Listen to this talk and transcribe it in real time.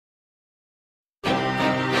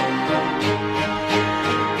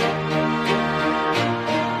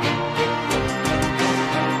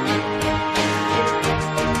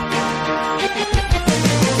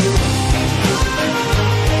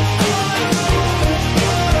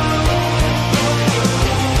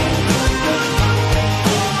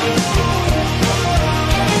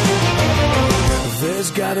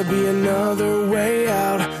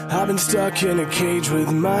stuck in a cage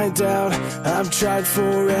with my doubt. I've tried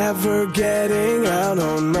forever getting out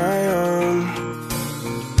on my own.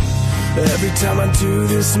 Every time I do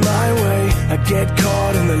this my way, I get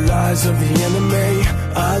caught in the lies of the enemy.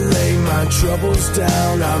 I lay my troubles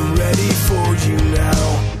down, I'm ready for you now.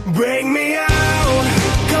 Bring me out,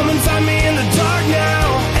 come and find me in the dark now.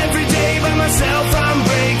 Every day by myself I'm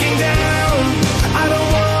breaking down. I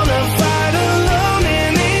don't wanna fight alone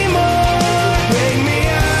anymore. Bring me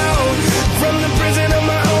out from the prison of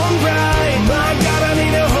my own pride. My God, I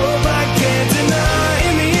need a hope I can't deny.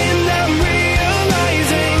 In the end I'm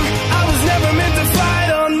realizing I was never meant to fight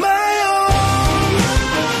on my own.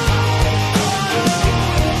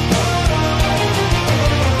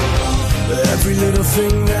 Every little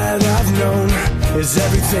thing that I've known is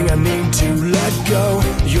everything I need to let go.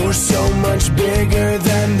 You're so much bigger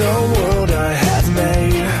than the world I have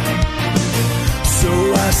made. So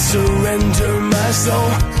I surrender my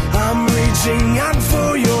soul, I'm reaching out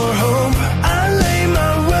for your hope. I lay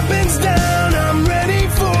my weapons down, I'm ready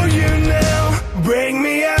for you now. Bring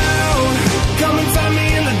me out, come and find me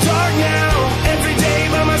in the dark now. Every day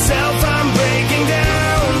by myself I'm breaking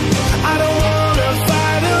down. I don't wanna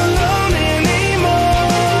fight alone anymore.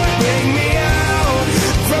 Bring me out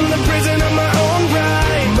from the prison of my own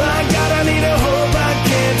pride. My God, I need a hope I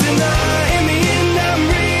can't deny. In the end I'm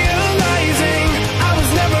realizing I was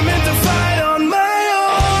never meant to fight on my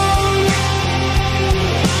own.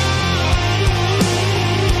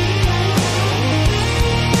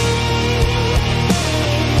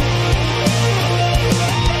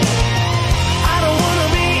 I don't wanna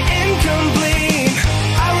be incomplete.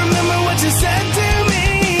 I remember what you said to me.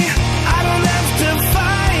 I don't have to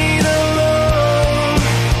fight alone.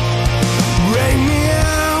 Bring me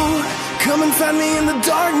out, come and find me in the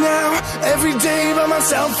dark now. Every day by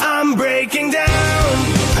myself I'm breaking down.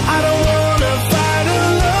 I don't want